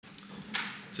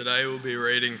Today we'll be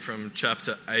reading from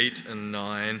chapter 8 and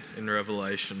 9 in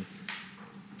Revelation.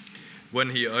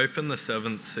 When he opened the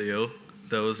seventh seal,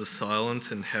 there was a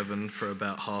silence in heaven for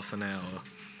about half an hour.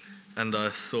 And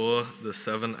I saw the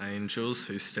seven angels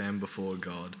who stand before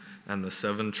God, and the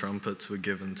seven trumpets were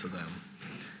given to them.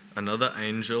 Another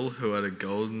angel who had a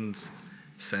golden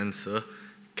censer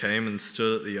came and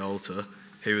stood at the altar.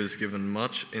 He was given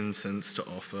much incense to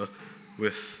offer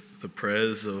with the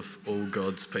prayers of all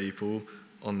God's people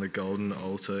on the golden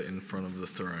altar in front of the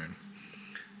throne.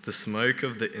 The smoke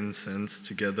of the incense,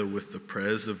 together with the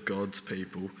prayers of God's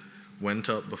people, went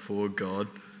up before God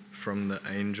from the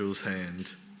angel's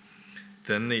hand.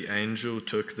 Then the angel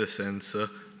took the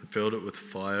censer and filled it with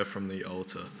fire from the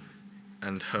altar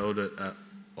and hurled it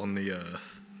on the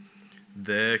earth.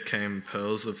 There came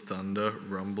peals of thunder,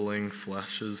 rumbling,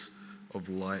 flashes of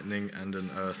lightning, and an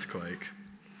earthquake.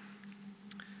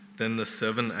 Then the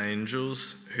seven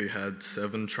angels who had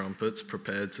seven trumpets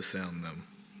prepared to sound them.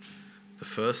 The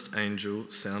first angel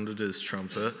sounded his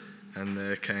trumpet, and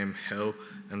there came hell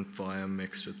and fire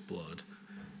mixed with blood,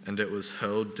 and it was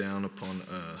hurled down upon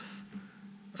earth.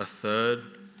 A third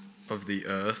of the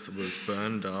earth was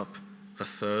burned up, a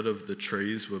third of the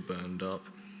trees were burned up,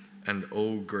 and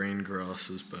all green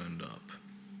grasses burned up.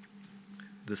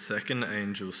 The second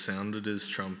angel sounded his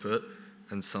trumpet,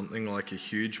 and something like a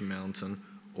huge mountain,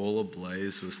 all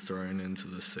ablaze, was thrown into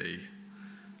the sea.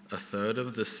 A third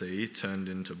of the sea turned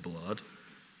into blood,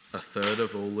 a third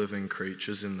of all living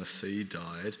creatures in the sea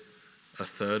died, a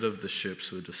third of the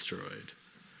ships were destroyed.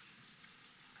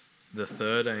 The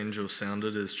third angel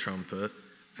sounded his trumpet,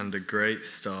 and a great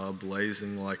star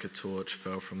blazing like a torch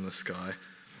fell from the sky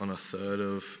on a third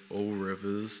of all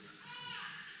rivers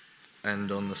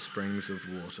and on the springs of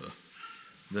water.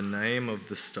 The name of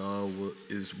the star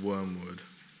is Wormwood.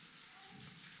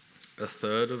 A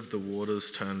third of the waters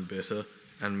turned bitter,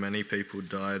 and many people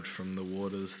died from the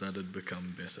waters that had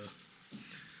become bitter.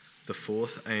 The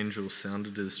fourth angel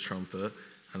sounded his trumpet,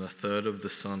 and a third of the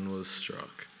sun was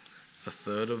struck, a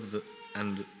third of the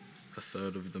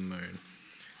moon,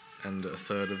 and a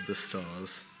third of the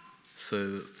stars, so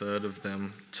that a third of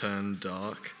them turned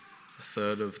dark, a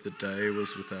third of the day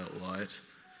was without light,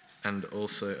 and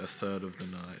also a third of the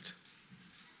night.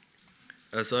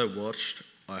 As I watched,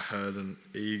 I heard an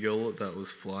eagle that was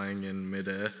flying in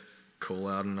midair call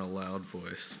out in a loud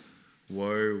voice,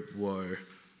 "Woe, woe,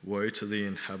 woe to the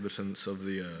inhabitants of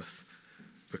the earth,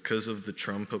 because of the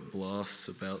trumpet blasts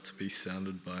about to be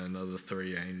sounded by another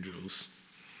three angels."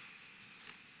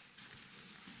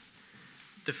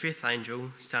 The fifth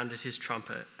angel sounded his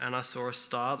trumpet, and I saw a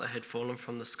star that had fallen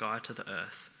from the sky to the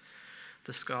earth.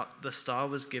 The star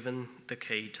was given the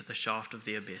key to the shaft of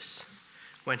the abyss.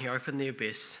 When he opened the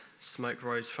abyss, smoke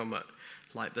rose from it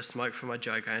like the smoke from a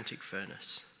gigantic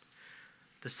furnace.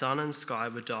 The sun and sky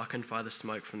were darkened by the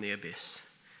smoke from the abyss,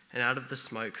 and out of the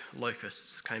smoke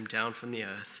locusts came down on the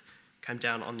earth,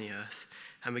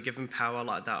 and were given power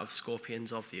like that of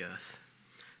scorpions of the earth.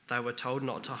 They were told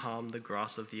not to harm the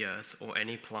grass of the earth or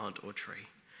any plant or tree,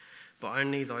 but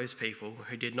only those people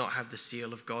who did not have the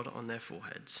seal of God on their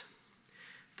foreheads.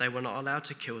 They were not allowed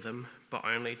to kill them, but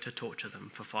only to torture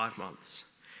them for 5 months.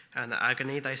 And the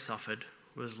agony they suffered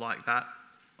was like that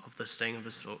of the sting of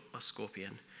a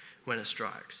scorpion when it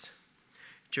strikes.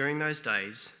 During those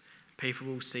days, people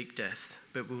will seek death,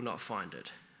 but will not find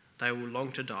it. They will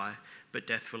long to die, but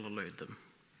death will elude them.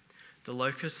 The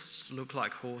locusts looked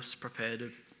like horses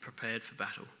prepared for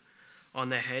battle. On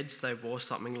their heads they wore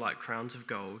something like crowns of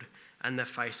gold, and their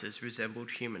faces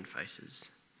resembled human faces.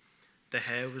 Their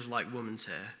hair was like women's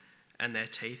hair, and their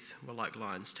teeth were like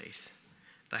lions' teeth.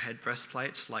 They had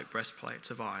breastplates like breastplates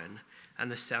of iron,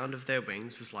 and the sound of their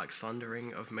wings was like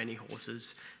thundering of many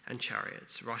horses and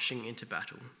chariots rushing into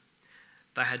battle.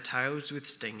 They had tails with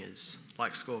stingers,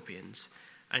 like scorpions,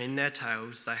 and in their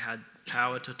tails they had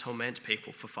power to torment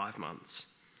people for 5 months.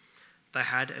 They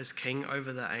had as king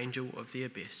over the angel of the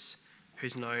abyss,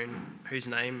 whose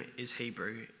name is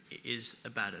Hebrew is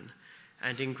Abaddon,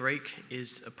 and in Greek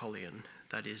is Apollyon,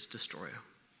 that is, destroyer.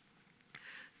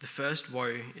 The first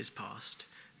woe is past.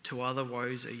 2 other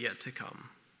woes are yet to come.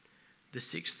 The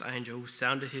sixth angel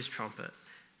sounded his trumpet,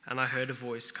 and I heard a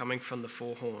voice coming from the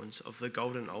 4 horns of the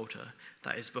golden altar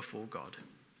that is before God.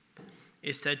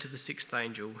 It said to the sixth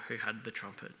angel who had the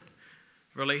trumpet,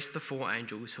 "Release the 4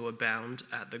 angels who are bound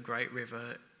at the great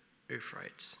river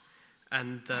Euphrates."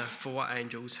 And the 4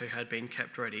 angels who had been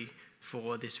kept ready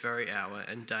for this very hour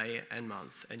and day and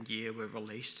month and year were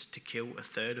released to kill a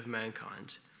third of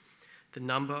mankind. The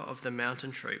number of the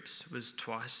mountain troops was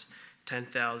twice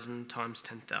 10,000 times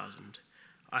 10,000.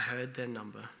 I heard their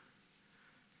number.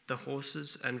 The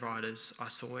horses and riders I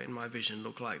saw in my vision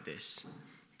looked like this.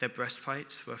 Their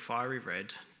breastplates were fiery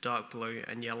red, dark blue,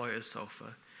 and yellow as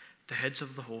sulphur. The heads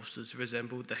of the horses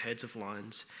resembled the heads of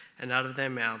lions, and out of their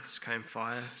mouths came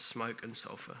fire, smoke, and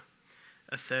sulphur.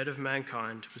 A third of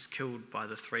mankind was killed by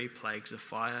the 3 plagues of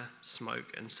fire,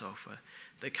 smoke, and sulphur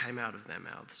that came out of their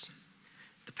mouths.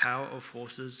 The power of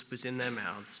horses was in their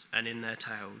mouths and in their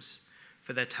tails,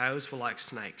 for their tails were like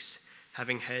snakes,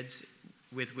 having heads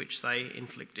with which they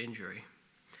inflict injury.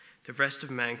 The rest of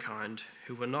mankind,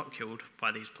 who were not killed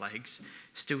by these plagues,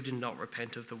 still did not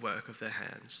repent of the work of their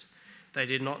hands. They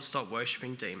did not stop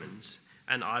worshipping demons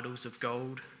and idols of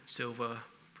gold, silver,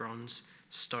 bronze,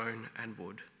 stone, and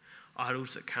wood,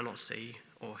 idols that cannot see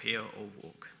or hear or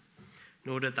walk.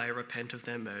 Nor did they repent of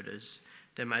their murders,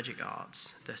 their magic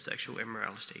arts, their sexual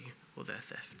immorality, or their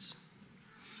thefts.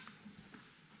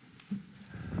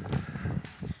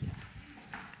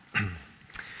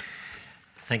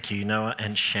 Thank you, Noah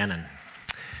and Shannon.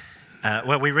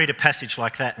 Well, we read a passage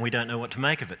like that and we don't know what to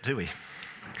make of it, do we?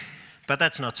 But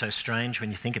that's not so strange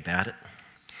when you think about it.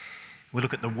 We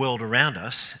look at the world around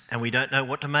us and we don't know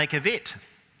what to make of it.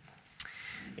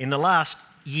 In the last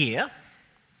year,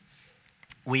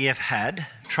 we have had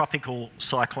tropical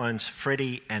cyclones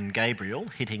Freddie and Gabriel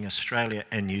hitting Australia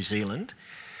and New Zealand.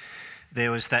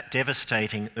 There was that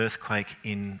devastating earthquake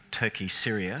in Turkey,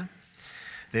 Syria.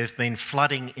 There have been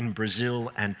flooding in Brazil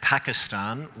and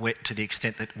Pakistan, to the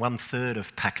extent that 1/3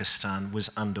 of Pakistan was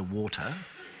underwater.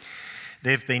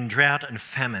 There have been drought and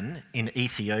famine in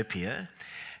Ethiopia.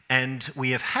 And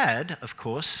we have had, of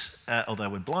course, although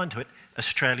we're blind to it,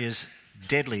 Australia's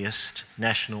deadliest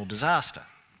national disaster,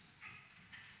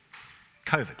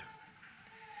 COVID.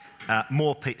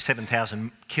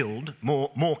 7,000 killed,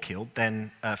 more killed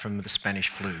than from the Spanish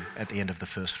flu at the end of the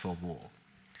First World War.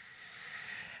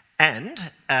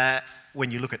 And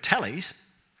when you look at tallies,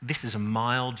 this is a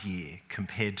mild year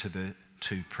compared to the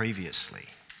 2 previously,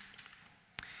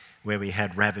 where we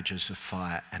had ravages of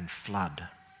fire and flood.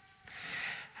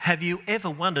 Have you ever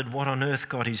wondered what on earth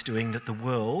God is doing that the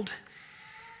world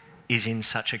is in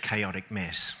such a chaotic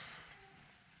mess?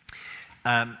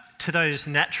 To those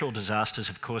natural disasters,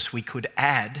 of course, we could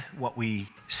add what we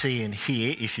see and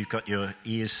hear, if you've got your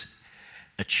ears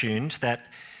attuned, that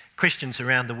Christians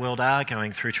around the world are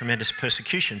going through tremendous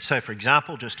persecution. So, for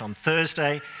example, just on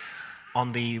Thursday,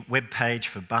 on the webpage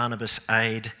for Barnabas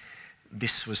Aid,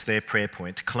 this was their prayer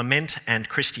point. Clement and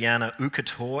Christiana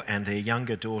Ukator and their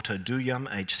younger daughter Duyam,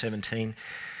 aged 17,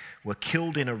 were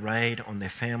killed in a raid on their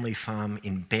family farm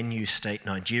in Benue State,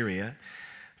 Nigeria,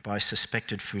 by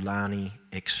suspected Fulani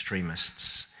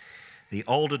extremists. The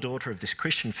older daughter of this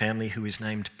Christian family, who is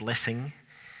named Blessing,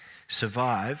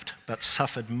 survived but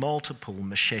suffered multiple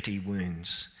machete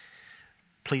wounds.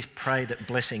 Please pray that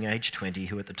Blessing, aged 20,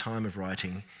 who at the time of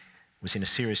writing was in a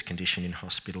serious condition in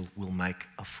hospital, will make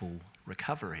a full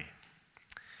recovery.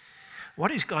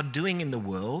 What is God doing in the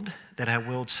world that our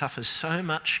world suffers so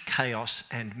much chaos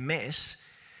and mess,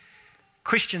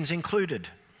 Christians included?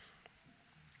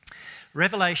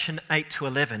 Revelation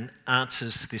 8-11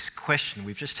 answers this question.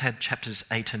 We've just had chapters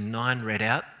 8 and 9 read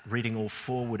out. Reading all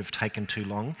 4 would have taken too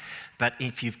long. But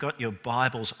if you've got your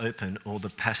Bibles open or the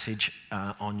passage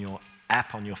on your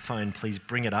app on your phone, please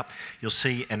bring it up. You'll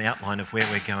see an outline of where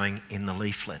we're going in the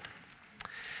leaflet.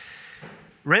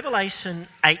 Revelation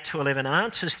 8-11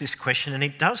 answers this question, and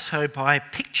it does so by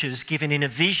pictures given in a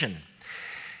vision.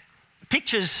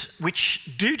 Pictures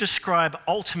which do describe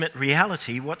ultimate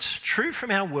reality, what's true from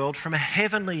our world from a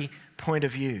heavenly point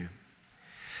of view.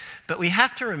 But we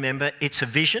have to remember it's a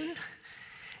vision.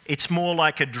 It's more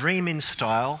like a dream in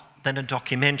style than a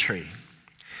documentary.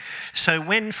 So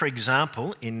when, for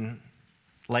example, in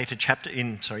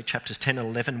chapters 10 and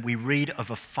 11, we read of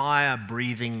a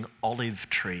fire-breathing olive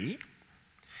tree,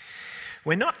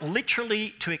 we're not literally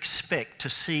to expect to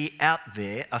see out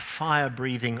there a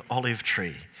fire-breathing olive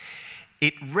tree.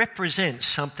 It represents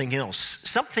something else,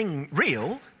 something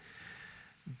real,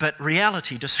 but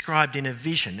reality described in a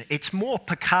vision. It's more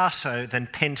Picasso than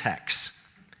Pentax,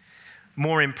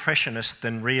 more impressionist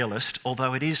than realist,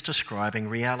 although it is describing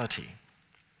reality.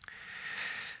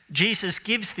 Jesus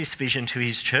gives this vision to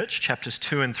his church, chapters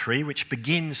 2 and 3, which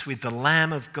begins with the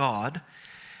Lamb of God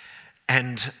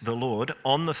and the Lord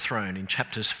on the throne in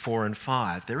chapters 4 and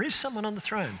 5. There is someone on the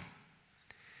throne,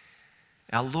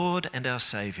 our Lord and our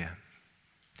Saviour.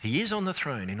 He is on the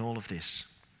throne in all of this.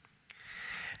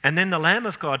 And then the Lamb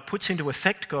of God puts into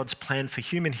effect God's plan for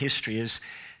human history as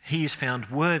he is found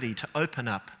worthy to open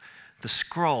up the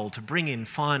scroll to bring in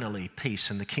finally peace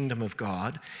and the kingdom of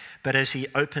God. But as he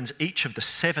opens each of the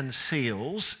 7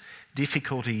 seals,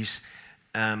 difficulties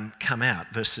come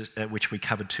out, verses which we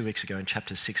covered 2 weeks ago in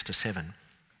chapters 6 to 7.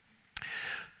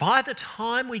 By the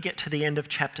time we get to the end of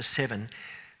chapter 7,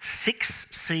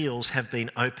 6 seals have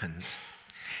been opened.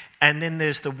 And then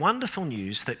there's the wonderful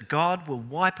news that God will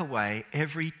wipe away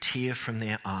every tear from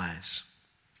their eyes.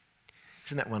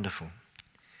 Isn't that wonderful?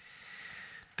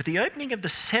 But the opening of the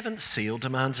 7th seal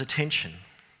demands attention,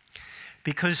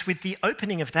 because with the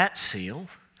opening of that seal,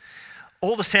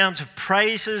 all the sounds of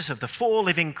praises of the 4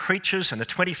 living creatures and the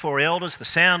 24 elders, the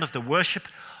sound of the worship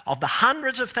of the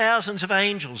hundreds of thousands of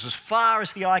angels as far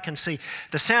as the eye can see,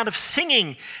 the sound of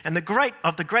singing and the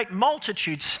great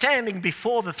multitude standing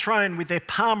before the throne with their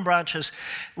palm branches,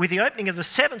 with the opening of the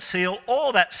 7th seal,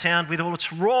 all that sound with all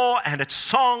its roar and its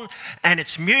song and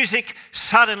its music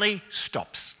suddenly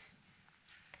stops.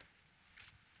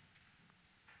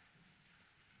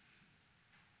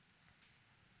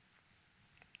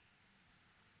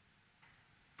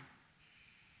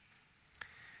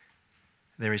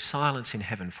 There is silence in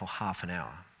heaven for half an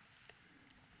hour.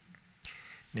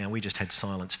 Now, we just had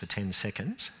silence for 10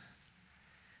 seconds,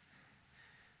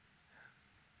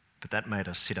 but that made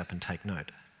us sit up and take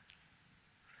note.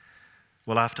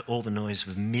 Well, after all the noise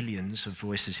of millions of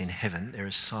voices in heaven, there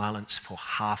is silence for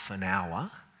half an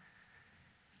hour,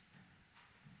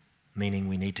 meaning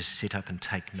we need to sit up and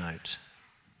take note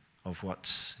of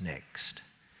what's next.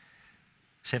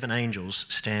 7 angels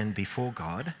stand before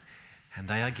God, and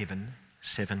they are given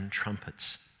 7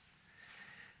 trumpets.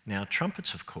 Now,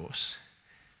 trumpets, of course,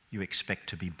 you expect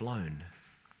to be blown.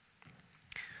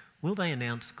 Will they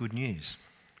announce good news?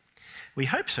 We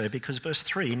hope so, because verse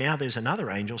 3, now there's another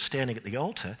angel standing at the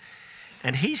altar,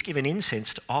 and he's given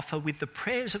incense to offer with the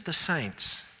prayers of the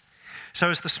saints. So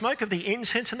as the smoke of the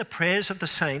incense and the prayers of the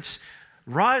saints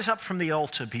rise up from the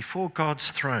altar before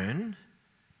God's throne,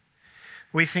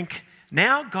 we think,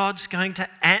 now God's going to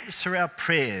answer our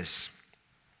prayers.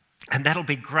 And that'll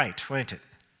be great, won't it?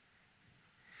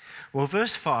 Well,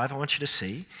 verse 5, I want you to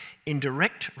see, in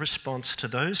direct response to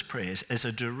those prayers, as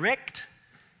a direct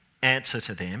answer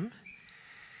to them,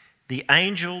 the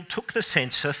angel took the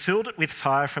censer, filled it with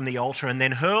fire from the altar, and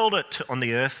then hurled it on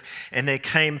the earth, and there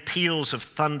came peals of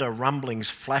thunder, rumblings,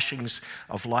 flashings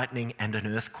of lightning, and an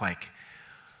earthquake.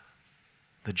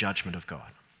 The judgment of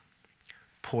God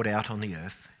poured out on the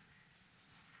earth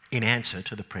in answer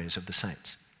to the prayers of the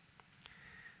saints.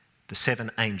 The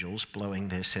 7 angels blowing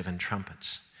their 7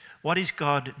 trumpets. What is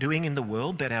God doing in the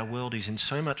world that our world is in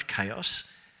so much chaos?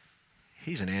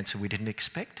 Here's an answer we didn't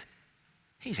expect.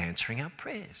 He's answering our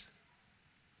prayers.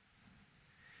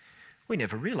 We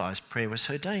never realised prayer was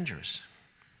so dangerous.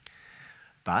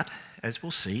 But, as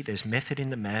we'll see, there's method in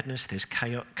the madness, there's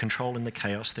control in the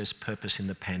chaos, there's purpose in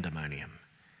the pandemonium.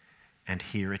 And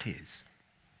here it is.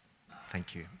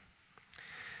 Thank you.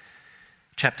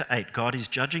 Chapter 8, God is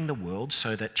judging the world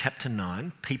so that chapter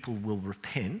 9, people will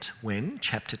repent when,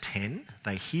 chapter 10,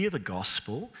 they hear the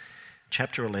gospel,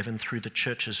 chapter 11, through the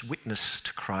church's witness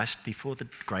to Christ before the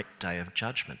great day of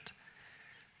judgment.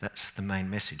 That's the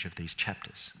main message of these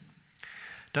chapters.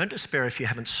 Don't despair if you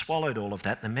haven't swallowed all of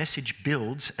that. The message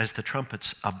builds as the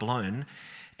trumpets are blown,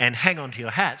 and hang on to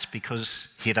your hats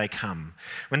because here they come.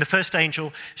 When the first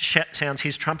angel sounds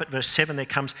his trumpet, verse 7, there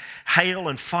comes hail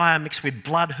and fire mixed with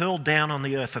blood hurled down on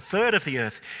the earth. 1/3 of the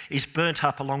earth is burnt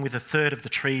up along with 1/3 of the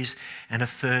trees and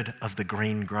 1/3 of the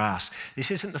green grass.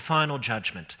 This isn't the final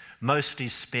judgment. Most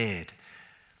is spared,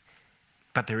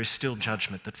 but there is still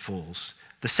judgment that falls.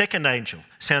 The second angel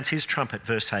sounds his trumpet,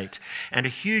 verse 8, and a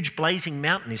huge blazing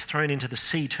mountain is thrown into the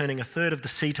sea, turning 1/3 of the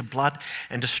sea to blood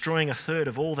and destroying 1/3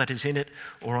 of all that is in it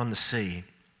or on the sea.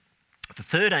 The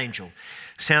third angel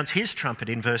sounds his trumpet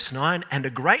in verse 9, and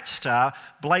a great star,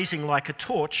 blazing like a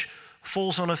torch,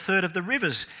 falls on 1/3 of the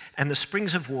rivers and the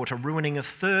springs of water, ruining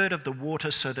 1/3 of the water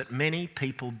so that many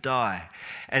people die.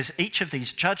 As each of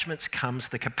these judgments comes,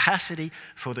 the capacity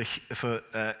for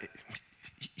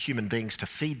human beings to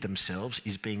feed themselves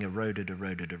is being eroded.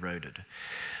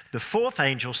 The fourth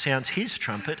angel sounds his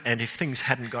trumpet, and if things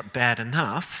hadn't got bad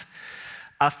enough,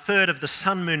 1/3 of the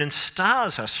sun, moon and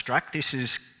stars are struck. This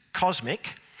is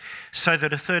cosmic, so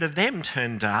that 1/3 of them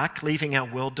turn dark, leaving our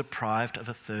world deprived of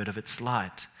 1/3 of its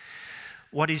light.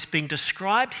 What is being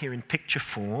described here in picture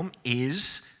form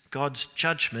is God's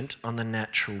judgment on the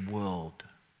natural world.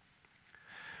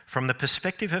 From the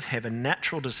perspective of heaven,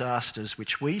 natural disasters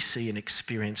which we see and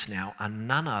experience now are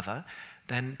none other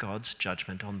than God's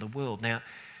judgment on the world. Now,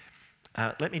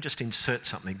 let me just insert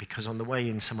something, because on the way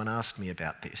in someone asked me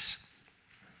about this,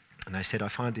 and they said, I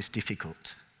find this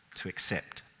difficult to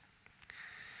accept.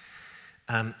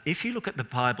 If you look at the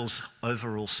Bible's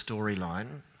overall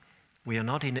storyline, we are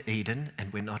not in Eden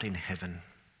and we're not in heaven.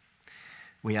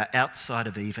 We are outside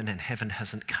of Eden and heaven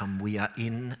hasn't come. We are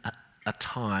in a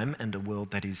time and a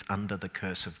world that is under the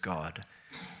curse of God,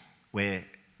 where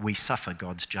we suffer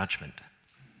God's judgment.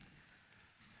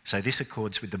 So this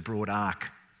accords with the broad arc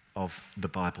of the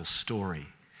Bible story.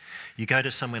 You go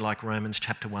to somewhere like Romans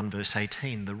chapter 1 verse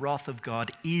 18, the wrath of God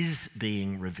is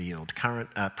being revealed,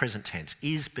 present tense,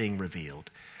 is being revealed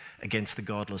against the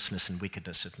godlessness and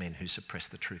wickedness of men who suppress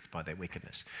the truth by their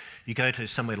wickedness. You go to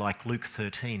somewhere like Luke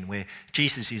 13, where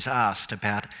Jesus is asked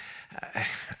about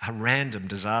a random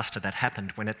disaster that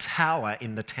happened when a tower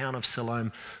in the town of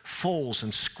Siloam falls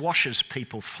and squashes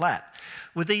people flat.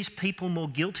 Were these people more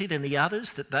guilty than the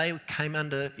others that they came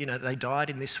under, they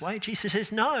died in this way? Jesus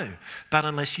says, no, but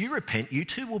unless you repent, you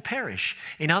too will perish.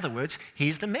 In other words,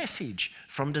 here's the message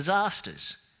from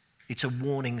disasters. It's a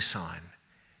warning sign.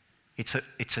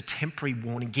 It's a temporary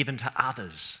warning given to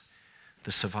others,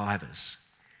 the survivors.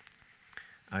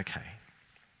 Okay.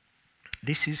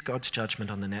 This is God's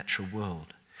judgment on the natural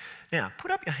world. Now,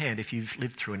 put up your hand if you've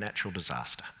lived through a natural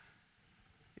disaster.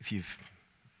 We're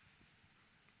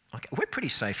pretty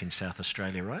safe in South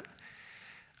Australia, right?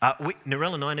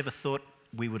 Narelle and I never thought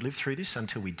we would live through this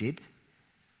until we did.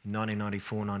 In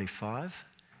 1994-95,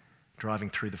 driving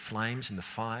through the flames and the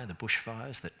fire, the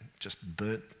bushfires that just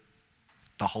burnt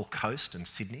the whole coast and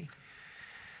Sydney.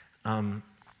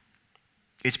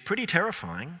 It's pretty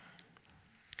terrifying.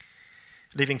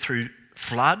 Living through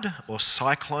flood or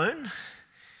cyclone.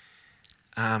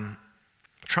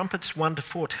 Trumpets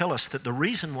 1-4 tell us that the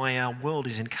reason why our world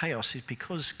is in chaos is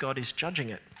because God is judging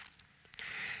it.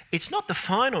 It's not the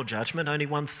final judgment, only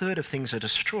 1/3 of things are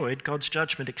destroyed. God's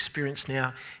judgment experienced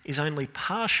now is only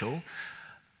partial,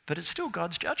 but it's still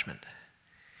God's judgment.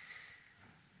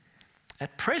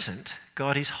 At present,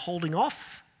 God is holding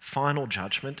off final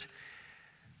judgment.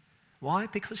 Why?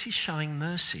 Because he's showing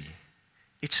mercy.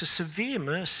 It's a severe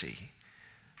mercy.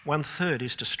 1/3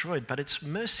 is destroyed, but it's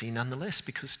mercy nonetheless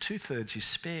because 2/3 is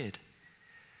spared.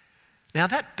 Now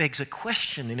that begs a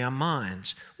question in our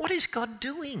minds. What is God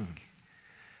doing?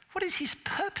 What is his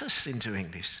purpose in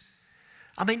doing this?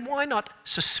 I mean, why not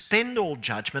suspend all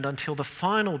judgment until the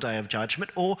final day of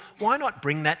judgment, or why not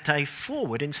bring that day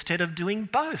forward instead of doing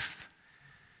both?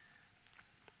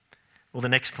 Well, the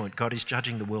next point, God is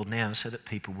judging the world now so that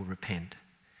people will repent.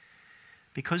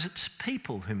 Because it's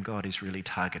people whom God is really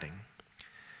targeting.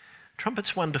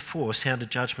 Trumpets 1-4 sound a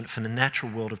judgment for the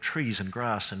natural world of trees and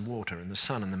grass and water and the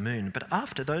sun and the moon. But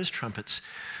after those trumpets,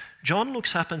 John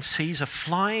looks up and sees a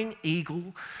flying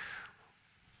eagle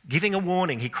giving a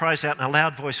warning. He cries out in a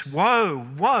loud voice, woe,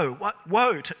 woe,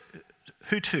 woe,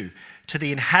 who to? To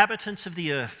the inhabitants of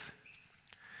the earth,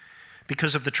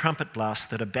 because of the trumpet blast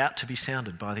that are about to be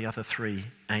sounded by the other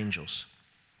 3 angels.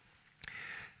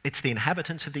 It's the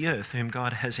inhabitants of the earth whom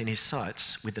God has in his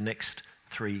sights with the next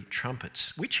 3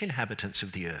 trumpets. Which inhabitants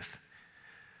of the earth?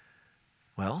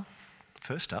 Well,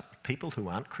 first up, people who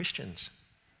aren't Christians.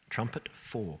 Trumpet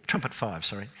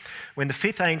 5. When the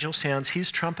 5th angel sounds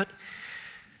his trumpet,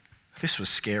 this was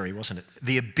scary, wasn't it?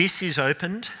 The abyss is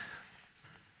opened.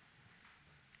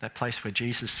 That place where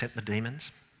Jesus sent the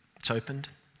demons, it's opened.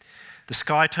 The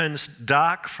sky turns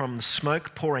dark from the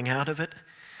smoke pouring out of it,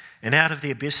 and out of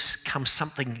the abyss comes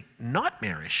something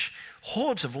nightmarish.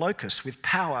 Hordes of locusts with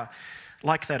power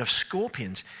like that of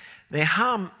scorpions. Their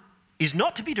harm is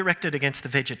not to be directed against the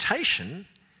vegetation,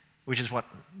 which is what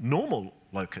normal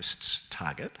locusts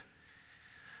target,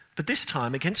 but this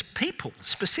time against people,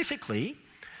 specifically,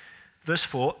 verse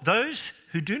 4, those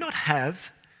who do not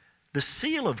have the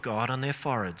seal of God on their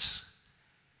foreheads.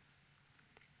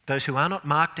 Those who are not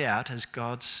marked out as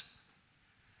God's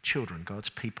children, God's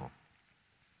people.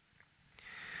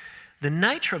 The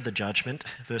nature of the judgment,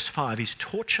 verse 5, is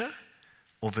torture,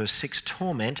 or verse 6,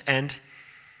 torment. And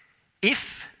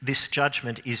if this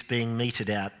judgment is being meted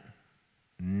out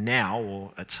now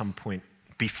or at some point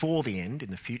before the end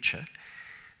in the future,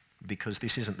 because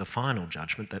this isn't the final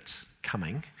judgment that's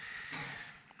coming,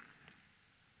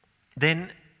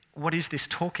 then what is this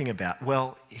talking about?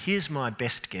 Well, here's my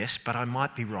best guess, but I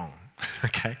might be wrong,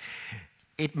 okay?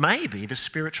 It may be the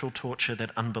spiritual torture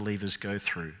that unbelievers go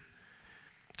through,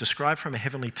 described from a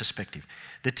heavenly perspective.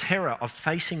 The terror of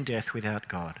facing death without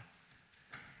God.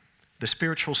 The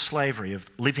spiritual slavery of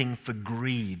living for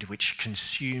greed, which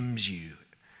consumes you,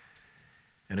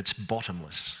 and it's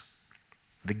bottomless.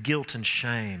 The guilt and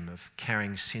shame of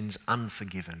carrying sins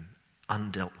unforgiven,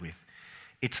 undealt with.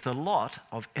 It's the lot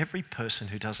of every person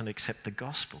who doesn't accept the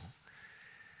gospel.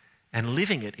 And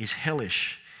living it is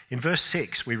hellish. In verse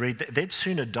 6, we read that they'd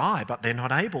sooner die, but they're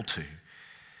not able to.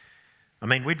 I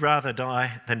mean, we'd rather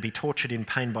die than be tortured in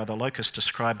pain by the locusts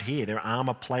described here. They're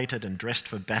armour-plated and dressed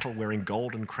for battle, wearing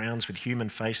golden crowns with human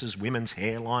faces, women's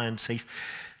hair, lion teeth,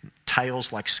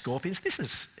 tails like scorpions. This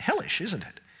is hellish, isn't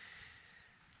it?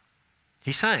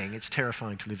 He's saying it's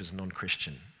terrifying to live as a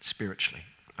non-Christian spiritually,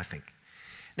 I think.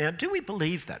 Now, do we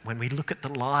believe that when we look at the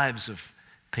lives of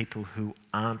people who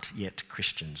aren't yet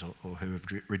Christians or who have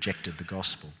rejected the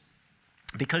gospel?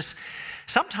 Because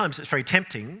sometimes it's very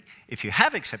tempting, if you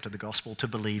have accepted the gospel, to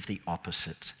believe the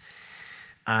opposite.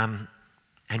 And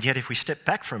yet if we step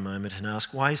back for a moment and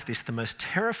ask, why is this the most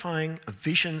terrifying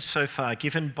vision so far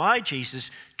given by Jesus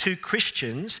to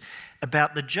Christians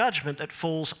about the judgment that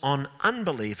falls on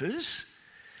unbelievers?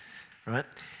 Right?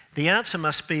 The answer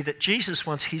must be that Jesus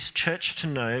wants his church to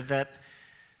know that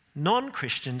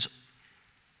non-Christians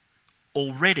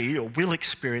already or will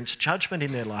experience judgment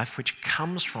in their life which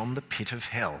comes from the pit of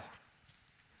hell.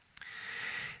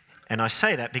 And I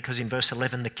say that because in verse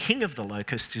 11, the king of the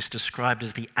locusts is described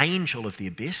as the angel of the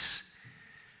abyss.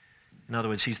 In other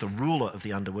words, he's the ruler of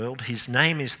the underworld. His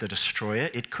name is the destroyer.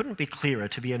 It couldn't be clearer.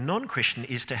 To be a non-Christian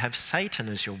is to have Satan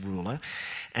as your ruler.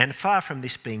 And far from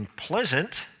this being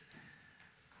pleasant,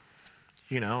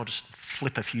 I'll just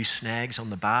flip a few snags on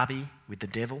the Barbie with the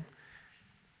devil.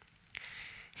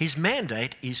 His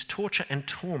mandate is torture and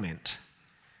torment,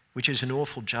 which is an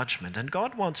awful judgment. And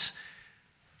God wants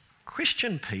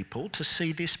Christian people to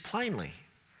see this plainly.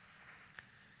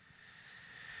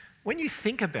 When you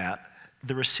think about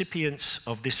the recipients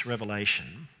of this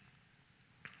revelation,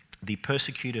 the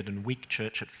persecuted and weak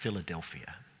church at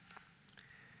Philadelphia,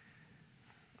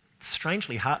 it's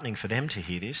strangely heartening for them to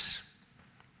hear this,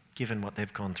 given what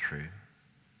they've gone through.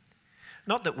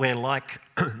 Not that we're like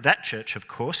that church, of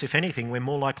course. If anything, we're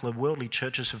more like the worldly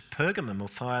churches of Pergamum or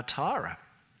Thyatira.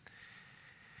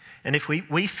 And if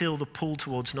we feel the pull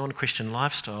towards non-Christian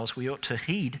lifestyles, we ought to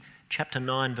heed chapter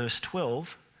 9, verse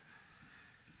 12.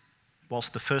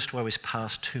 Whilst the first woe is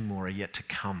past, two more are yet to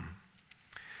come.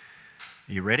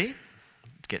 Are you ready?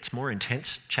 It gets more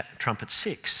intense. Trumpet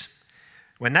 6.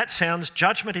 When that sounds,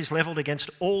 judgment is levelled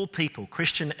against all people,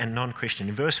 Christian and non-Christian.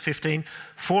 In verse 15,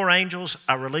 4 angels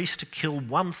are released to kill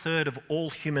 1/3 of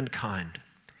all humankind.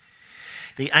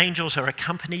 The angels are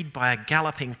accompanied by a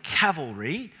galloping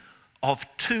cavalry of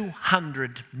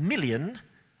 200 million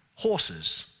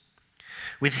horses,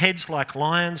 with heads like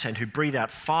lions and who breathe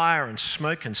out fire and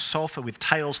smoke and sulphur, with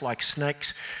tails like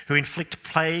snakes, who inflict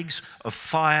plagues of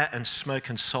fire and smoke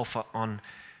and sulphur on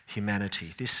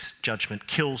humanity. This judgment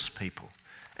kills people.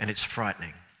 And it's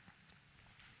frightening.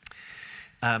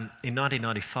 In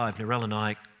 1995, Narelle and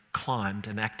I climbed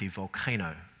an active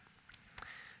volcano,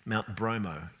 Mount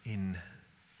Bromo in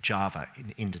Java,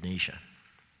 in Indonesia.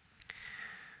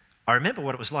 I remember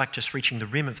what it was like just reaching the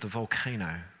rim of the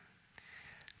volcano.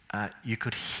 You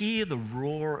could hear the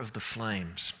roar of the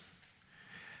flames.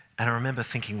 And I remember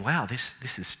thinking, wow, this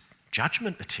is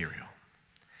judgment material.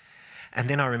 And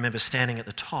then I remember standing at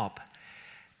the top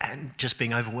and just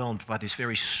being overwhelmed by this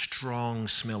very strong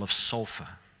smell of sulphur.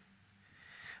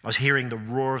 I was hearing the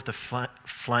roar of the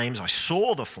flames. I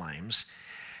saw the flames,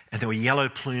 and there were yellow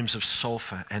plumes of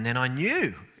sulphur, and then I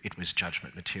knew it was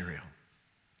judgment material.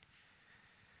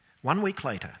 1 week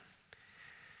later,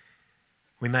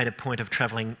 we made a point of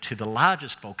travelling to the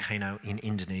largest volcano in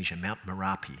Indonesia, Mount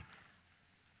Merapi.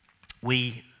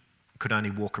 We could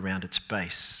only walk around its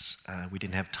base. We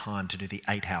didn't have time to do the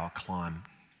 8-hour climb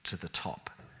to the top.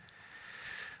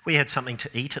 We had something to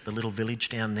eat at the little village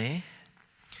down there,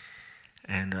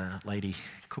 and a lady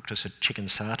cooked us a chicken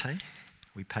satay.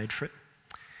 We paid for it.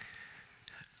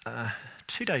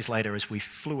 2 days later, as we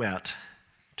flew out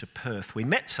to Perth, we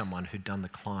met someone who'd done the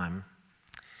climb,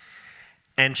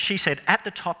 and she said at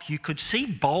the top you could see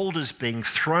boulders being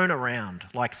thrown around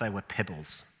like they were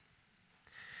pebbles.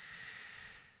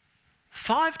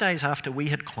 5 days after we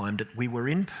had climbed it, we were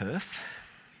in Perth,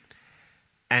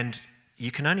 and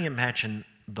you can only imagine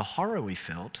the horror we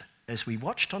felt as we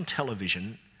watched on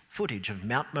television footage of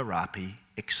Mount Merapi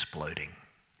exploding.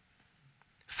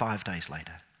 5 days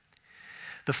later.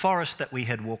 The forest that we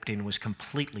had walked in was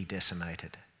completely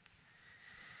decimated.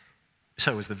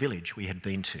 So was the village we had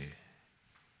been to.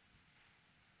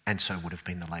 And so would have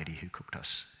been the lady who cooked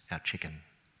us our chicken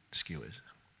skewers.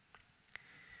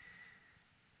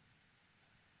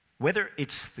 Whether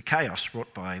it's the chaos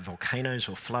wrought by volcanoes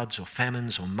or floods or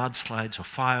famines or mudslides or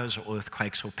fires or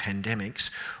earthquakes or pandemics,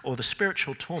 or the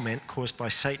spiritual torment caused by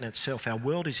Satan itself, our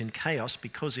world is in chaos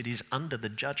because it is under the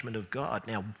judgment of God.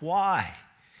 Now, why?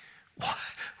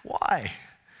 Why?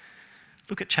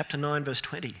 Look at chapter 9, verse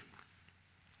 20.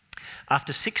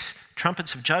 After 6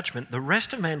 trumpets of judgment, the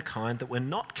rest of mankind that were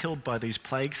not killed by these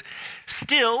plagues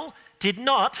still did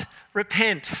not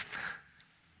repent.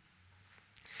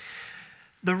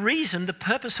 The reason, the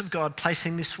purpose of God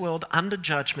placing this world under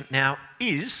judgment now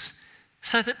is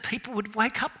so that people would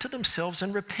wake up to themselves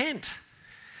and repent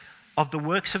of the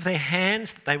works of their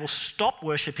hands, that they will stop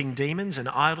worshipping demons and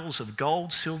idols of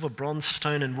gold, silver, bronze,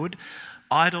 stone and wood,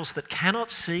 idols that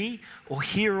cannot see or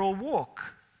hear or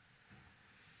walk.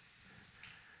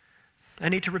 They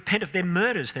need to repent of their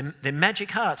murders, their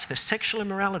magic arts, their sexual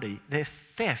immorality, their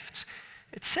thefts.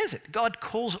 It says it. God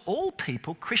calls all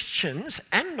people, Christians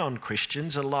and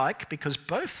non-Christians alike, because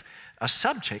both are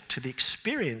subject to the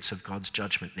experience of God's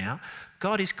judgment now.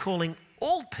 God is calling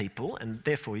all people, and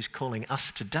therefore he's calling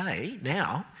us today,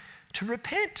 now, to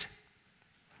repent.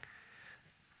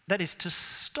 That is to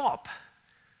stop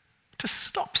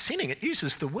sinning. It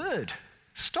uses the word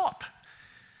stop.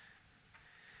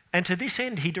 And to this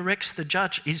end, he directs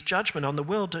his judgment on the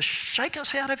world to shake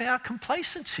us out of our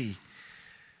complacency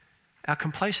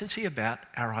about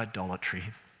our idolatry.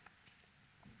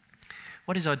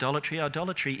 What is idolatry?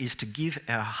 Idolatry is to give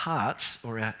our hearts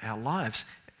or our lives,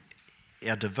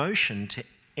 our devotion to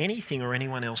anything or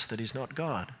anyone else that is not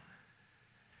God.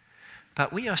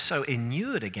 But we are so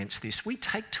inured against this, we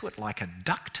take to it like a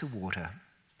duck to water.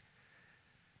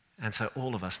 And so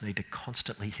all of us need to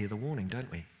constantly hear the warning, don't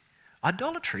we?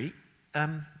 Idolatry,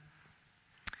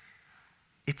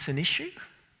 it's an issue.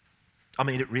 I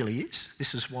mean, it really is.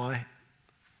 This is why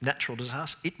natural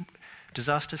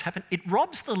disasters happen. It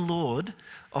robs the Lord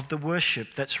of the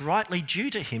worship that's rightly due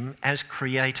to him as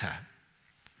creator.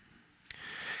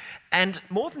 And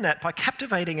more than that, by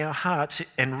captivating our hearts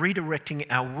and redirecting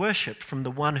our worship from the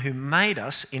one who made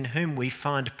us, in whom we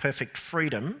find perfect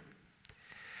freedom,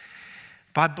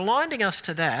 by blinding us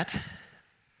to that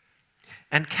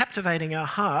and captivating our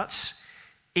hearts,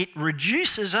 it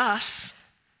reduces us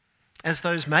as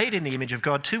those made in the image of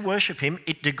God to worship him.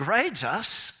 It degrades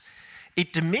us,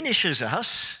 it diminishes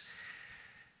us,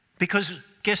 because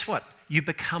guess what? You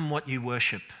become what you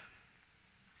worship.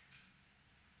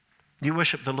 You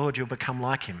worship the Lord, you'll become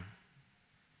like him.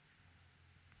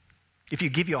 If you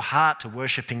give your heart to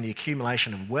worshipping the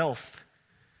accumulation of wealth,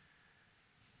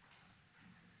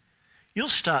 you'll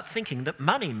start thinking that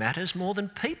money matters more than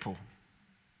people.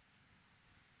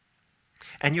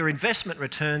 And your investment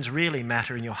returns really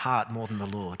matter in your heart more than the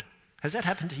Lord. Has that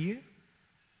happened to you?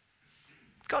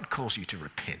 God calls you to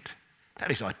repent.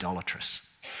 That is idolatrous.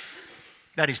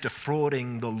 That is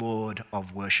defrauding the Lord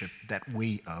of worship that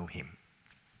we owe him.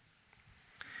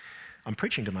 I'm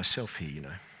preaching to myself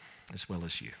here, as well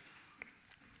as you.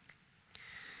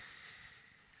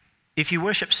 If you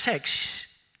worship sex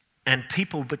and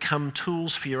people become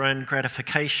tools for your own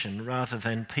gratification rather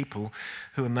than people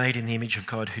who are made in the image of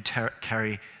God, who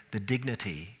carry the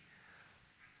dignity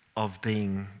of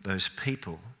being those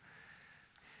people,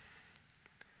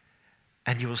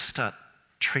 and you will start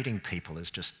treating people as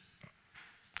just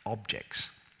objects.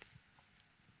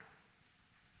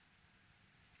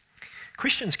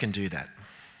 Christians can do that.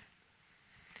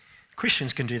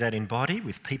 Christians can do that in body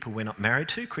with people we're not married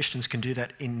to. Christians can do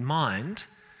that in mind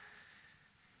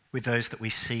with those that we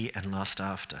see and lust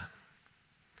after.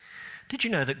 Did you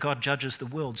know that God judges the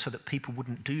world so that people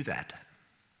wouldn't do that?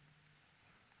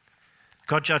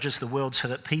 God judges the world so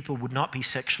that people would not be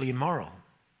sexually immoral.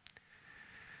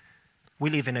 We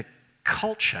live in a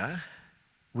culture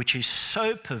which is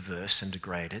so perverse and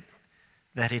degraded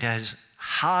that it has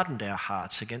hardened our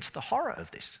hearts against the horror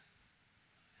of this.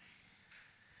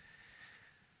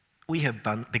 We have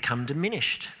become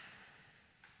diminished.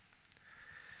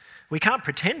 We can't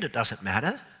pretend it doesn't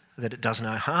matter, that it does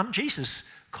no harm. Jesus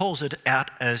calls it out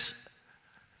as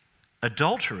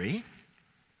adultery.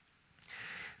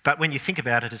 But when you think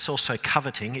about it, it's also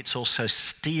coveting, it's also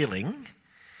stealing,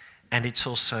 and it's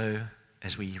also,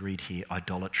 as we read here,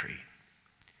 idolatry.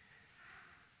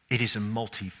 It is a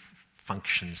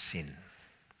multi-function sin.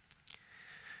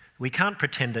 We can't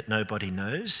pretend that nobody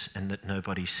knows and that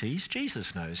nobody sees.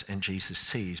 Jesus knows and Jesus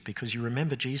sees, because you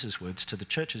remember Jesus' words to the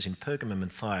churches in Pergamum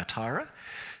and Thyatira.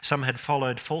 Some had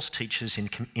followed false teachers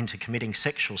into committing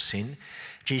sexual sin.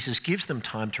 Jesus gives them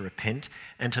time to repent,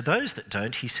 and to those that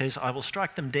don't, he says, I will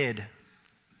strike them dead.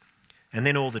 And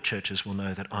then all the churches will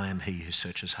know that I am he who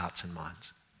searches hearts and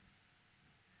minds.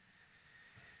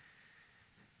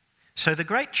 So the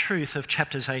great truth of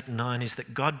chapters 8 and 9 is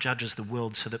that God judges the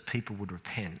world so that people would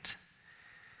repent.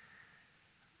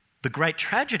 The great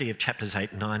tragedy of chapters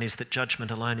 8 and 9 is that judgment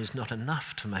alone is not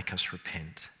enough to make us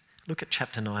repent. Look at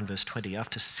chapter 9, verse 20.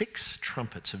 After 6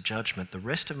 trumpets of judgment, the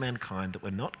rest of mankind that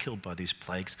were not killed by these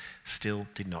plagues still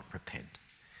did not repent.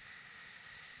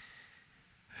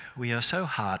 we are so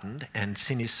hardened and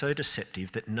sin is so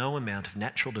deceptive that no amount of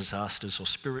natural disasters or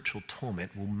spiritual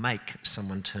torment will make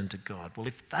someone turn to God. Well,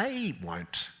 if they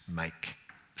won't make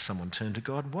someone turn to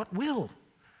God, what will?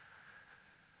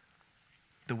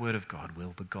 The Word of God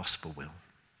will, the gospel will.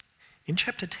 In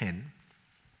chapter 10,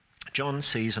 John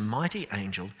sees a mighty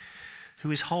angel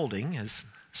who is holding, as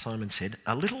Simon said,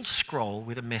 a little scroll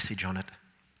with a message on it.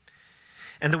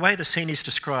 And the way the scene is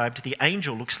described, the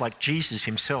angel looks like Jesus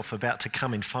himself about to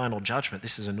come in final judgment.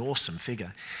 This is an awesome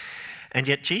figure. And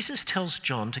yet Jesus tells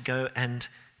John to go and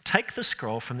take the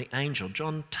scroll from the angel.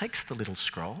 John takes the little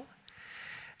scroll,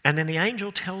 and then the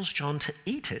angel tells John to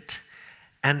eat it,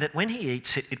 and that when he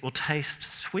eats it, it will taste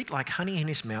sweet like honey in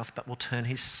his mouth, but will turn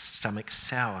his stomach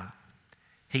sour.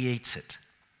 He eats it.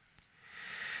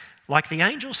 Like the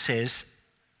angel says,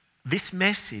 this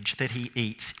message that he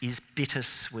eats is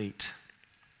bittersweet.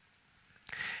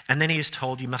 And then he is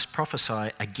told, you must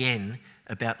prophesy again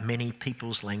about many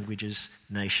peoples, languages,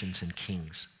 nations, and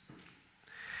kings.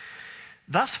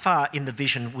 Thus far in the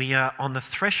vision, we are on the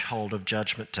threshold of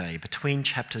Judgment Day between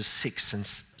trumpets 6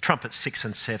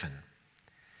 and 7.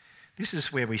 This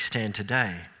is where we stand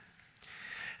today.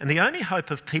 And the only hope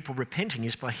of people repenting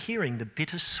is by hearing the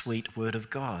bittersweet word of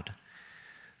God,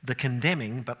 the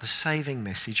condemning but the saving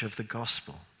message of the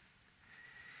gospel.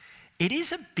 It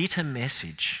is a bitter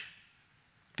message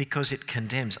because it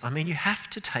condemns. I mean, you have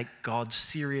to take God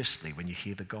seriously when you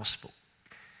hear the gospel.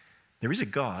 There is a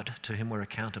God to whom we're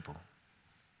accountable.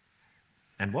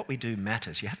 And what we do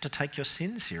matters. You have to take your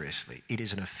sin seriously. It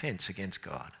is an offence against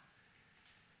God.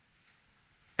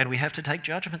 And we have to take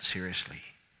judgment seriously.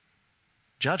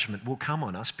 Judgment will come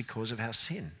on us because of our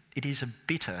sin. It is a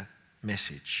bitter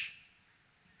message.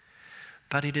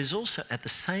 But it is also at the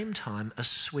same time a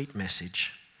sweet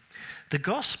message. The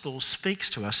gospel speaks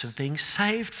to us of being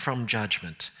saved from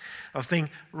judgment, of being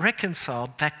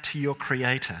reconciled back to your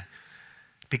Creator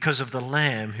because of the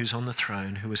Lamb who's on the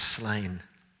throne, who was slain,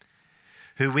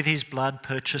 who with his blood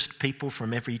purchased people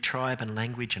from every tribe and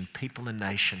language and people and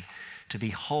nation to be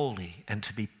holy and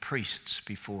to be priests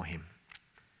before him.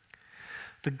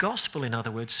 The gospel, in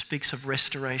other words, speaks of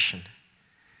restoration,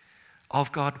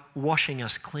 of God washing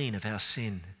us clean of our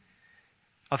sin,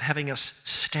 of having us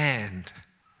stand,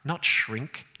 not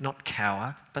shrink, not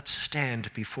cower, but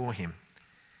stand before him.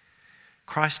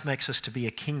 Christ makes us to be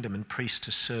a kingdom and priests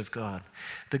to serve God.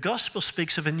 The gospel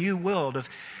speaks of a new world, of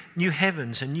new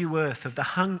heavens and new earth, of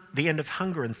the end of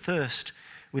hunger and thirst,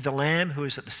 with the Lamb who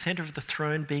is at the centre of the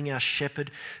throne being our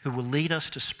shepherd, who will lead us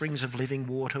to springs of living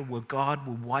water, where God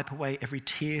will wipe away every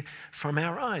tear from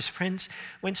our eyes. Friends,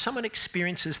 when someone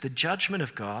experiences the judgment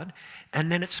of God and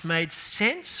then it's made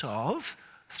sense of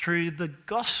through the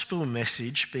gospel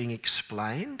message being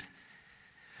explained,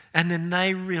 and then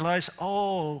they realise,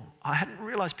 oh, I hadn't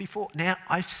realised before. Now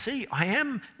I see, I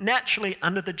am naturally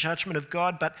under the judgment of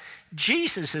God, but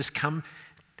Jesus has come,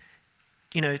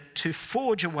 to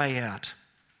forge a way out.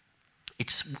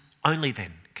 It's only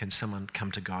then can someone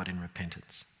come to God in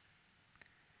repentance.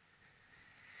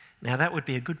 Now that would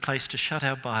be a good place to shut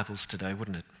our Bibles today,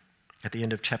 wouldn't it? At the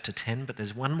end of chapter 10, but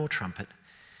there's one more trumpet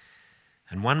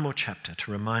and one more chapter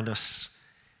to remind us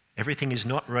everything is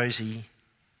not rosy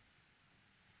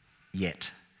yet.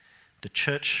 The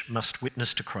church must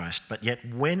witness to Christ, but yet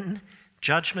when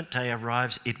Judgment Day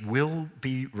arrives, it will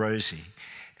be rosy.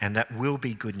 And that will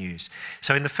be good news.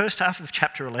 So in the first half of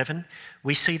chapter 11,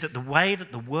 we see that the way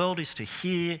that the world is to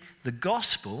hear the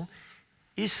gospel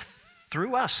is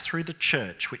through us, through the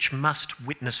church, which must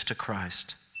witness to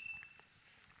Christ.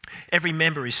 Every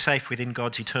member is safe within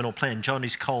God's eternal plan. John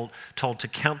is told to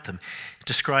count them. It's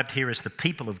described here as the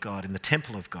people of God in the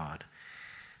temple of God.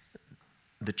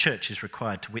 The church is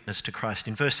required to witness to Christ.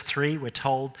 In verse 3, we're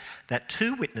told that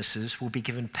 2 witnesses will be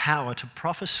given power to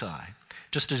prophesy,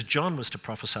 just as John was to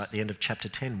prophesy at the end of chapter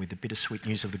 10 with the bittersweet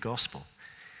news of the gospel.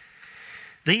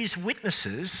 These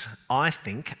witnesses, I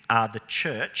think, are the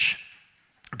church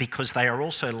because they are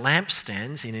also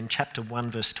lampstands. In chapter 1,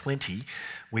 verse 20,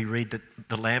 we read that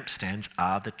the lampstands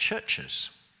are the churches.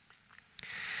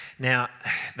 Now,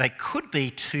 they could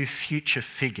be 2 future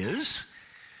figures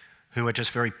who are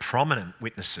just very prominent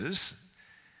witnesses,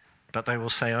 but they will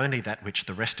say only that which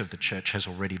the rest of the church has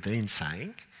already been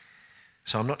saying.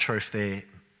 So I'm not sure if they're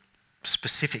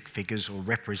specific figures or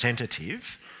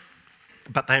representative,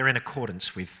 but they are in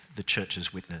accordance with the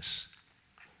church's witness.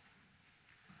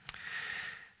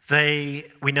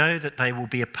 We know that they will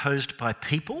be opposed by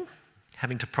people,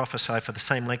 having to prophesy for the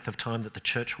same length of time that the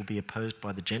church will be opposed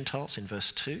by the Gentiles in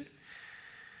verse 2.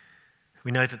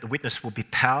 We know that the witness will be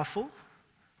powerful,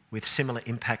 with similar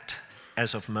impact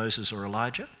as of Moses or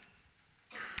Elijah.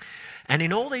 And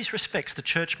in all these respects, the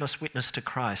church must witness to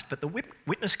Christ. But the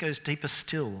witness goes deeper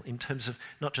still in terms of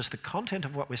not just the content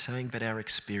of what we're saying, but our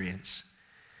experience.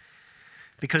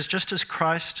 Because just as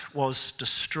Christ was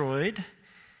destroyed,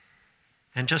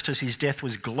 and just as his death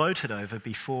was gloated over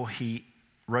before he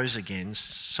rose again,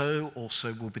 so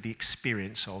also will be the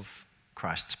experience of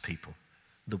Christ's people,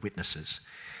 the witnesses.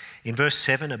 In verse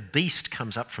 7, a beast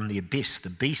comes up from the abyss. The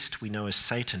beast we know as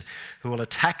Satan, who will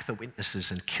attack the witnesses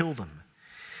and kill them.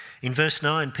 In verse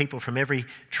 9, people from every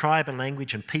tribe and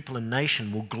language and people and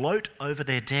nation will gloat over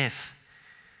their death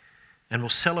and will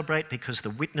celebrate because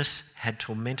the witness had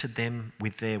tormented them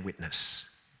with their witness.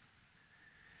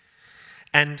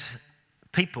 And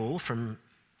people from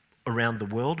around the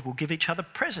world will give each other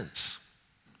presents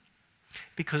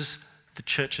because the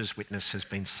church's witness has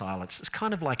been silenced. It's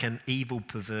kind of like an evil,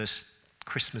 perverse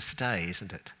Christmas day,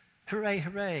 isn't it? Hooray,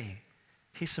 hooray.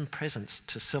 Here's some presents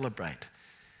to celebrate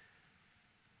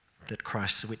that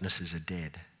Christ's witnesses are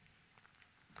dead.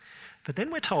 But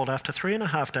then we're told after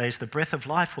 3.5 days, the breath of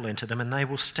life will enter them and they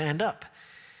will stand up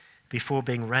before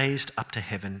being raised up to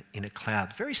heaven in a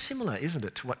cloud. Very similar, isn't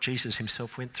it, to what Jesus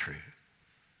himself went through.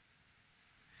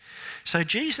 So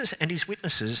Jesus and his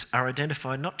witnesses are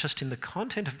identified not just in the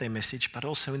content of their message, but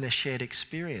also in their shared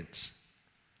experience.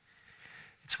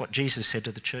 It's what Jesus said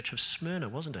to the church of Smyrna,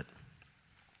 wasn't it?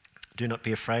 Do not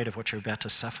be afraid of what you're about to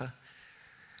suffer.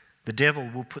 The devil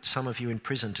will put some of you in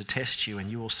prison to test you, and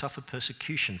you will suffer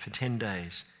persecution for 10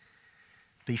 days.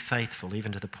 Be faithful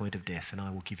even to the point of death, and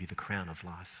I will give you the crown of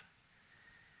life.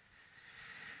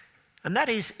 And that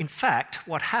is, in fact,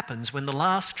 what happens when the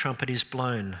last trumpet is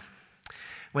blown.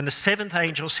 When the seventh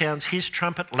angel sounds his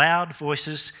trumpet, loud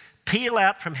voices peal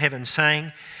out from heaven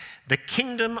saying, the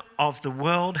kingdom of the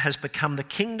world has become the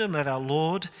kingdom of our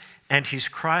Lord and his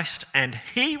Christ, and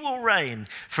he will reign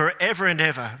forever and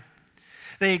ever.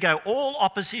 There you go. All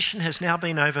opposition has now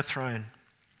been overthrown.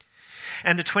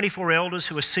 And the 24 elders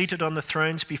who were seated on the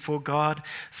thrones before God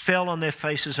fell on their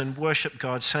faces and worshipped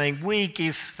God, saying, we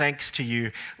give thanks to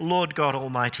you, Lord God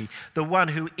Almighty, the one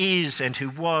who is and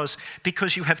who was,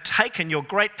 because you have taken your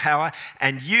great power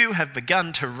and you have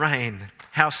begun to reign.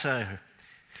 How so?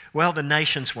 Well, the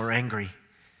nations were angry,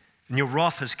 and your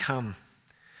wrath has come.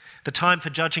 The time for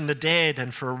judging the dead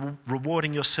and for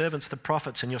rewarding your servants, the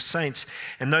prophets, and your saints,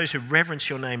 and those who reverence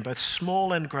your name, both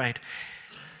small and great,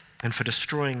 and for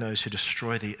destroying those who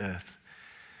destroy the earth.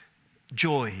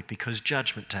 Joy, because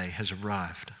judgment day has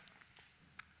arrived.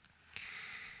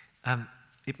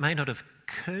 It may not have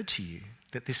occurred to you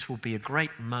that this will be a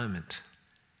great moment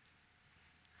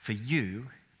for you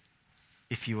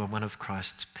if you are one of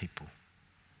Christ's people.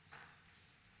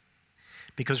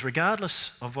 Because regardless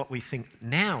of what we think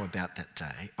now about that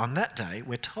day, on that day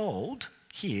we're told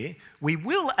here we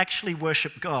will actually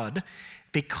worship God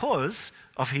because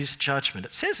of his judgment.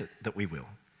 It says it that we will.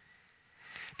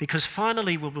 Because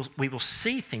finally we will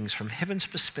see things from heaven's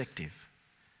perspective.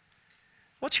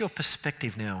 What's your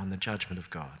perspective now on the judgment of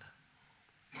God?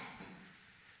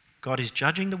 God is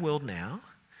judging the world now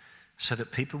so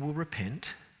that people will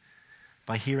repent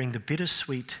by hearing the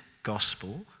bittersweet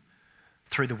gospel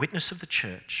through the witness of the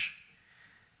church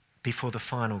before the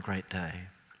final great day.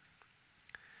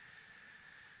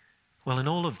 Well, in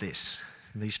all of this,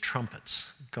 in these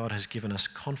trumpets, God has given us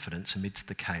confidence amidst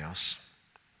the chaos.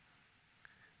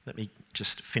 Let me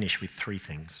just finish with 3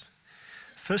 things.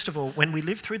 First of all, when we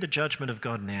live through the judgment of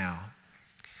God now,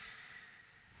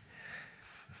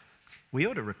 we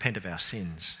ought to repent of our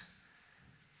sins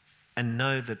and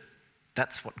know that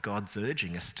that's what God's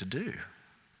urging us to do.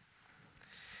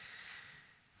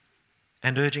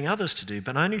 And urging others to do,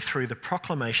 but only through the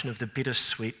proclamation of the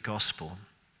bittersweet gospel.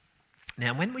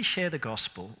 Now, when we share the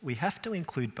gospel, we have to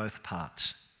include both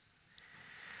parts.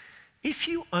 If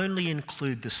you only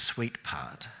include the sweet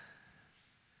part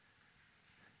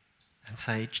and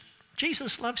say,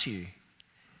 Jesus loves you,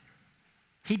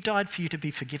 he died for you to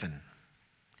be forgiven.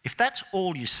 If that's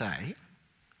all you say,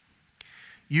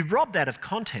 you rob that of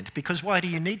content, because why do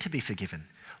you need to be forgiven?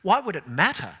 Why would it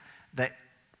matter that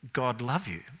God love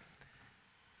you?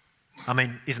 I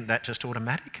mean, isn't that just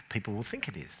automatic? People will think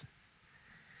it is.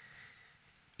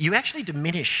 You actually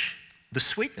diminish the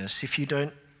sweetness if you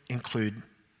don't include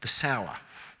the sour.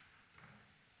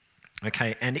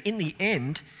 Okay, and in the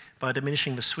end, by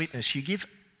diminishing the sweetness, you give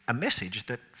a message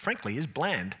that frankly is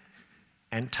bland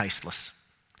and tasteless.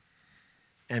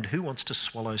 And who wants to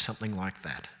swallow something like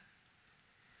that?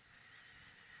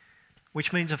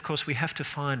 Which means, of course, we have to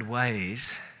find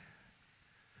ways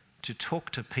to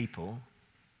talk to people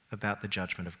about the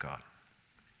judgment of God.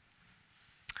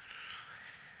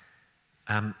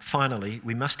 Finally,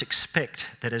 we must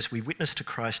expect that as we witness to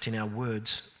Christ in our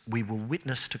words, we will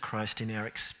witness to Christ in our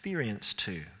experience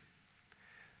too.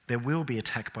 There will be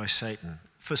attack by Satan.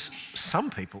 For some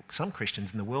people, some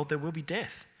Christians in the world, there will be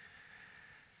death.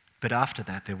 But after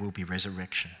that, there will be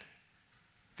resurrection.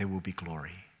 There will be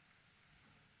glory.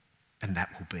 And that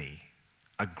will be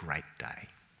a great day.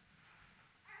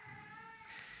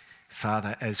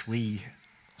 Father, as we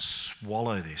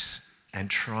swallow this and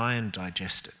try and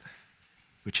digest it,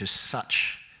 which is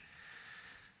such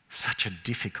a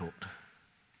difficult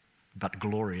but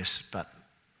glorious but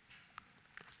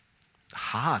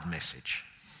hard message,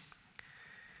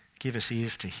 give us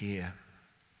ears to hear.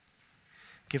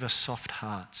 Give us soft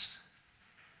hearts.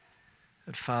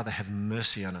 And Father, have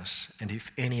mercy on us. And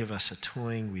if any of us are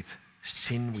toying with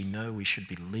sin we know we should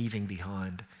be leaving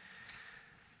behind,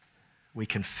 we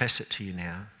confess it to you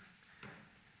now.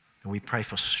 And we pray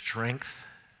for strength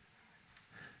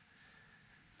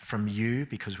from you,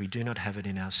 because we do not have it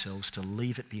in ourselves, to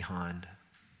leave it behind,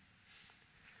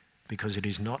 because it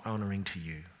is not honouring to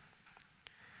you.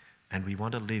 And we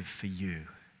want to live for you,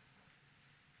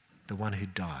 the one who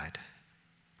died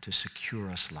to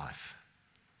secure us life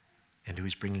and who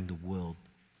is bringing the world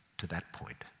to that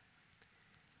point.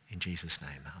 In Jesus'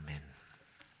 name, amen.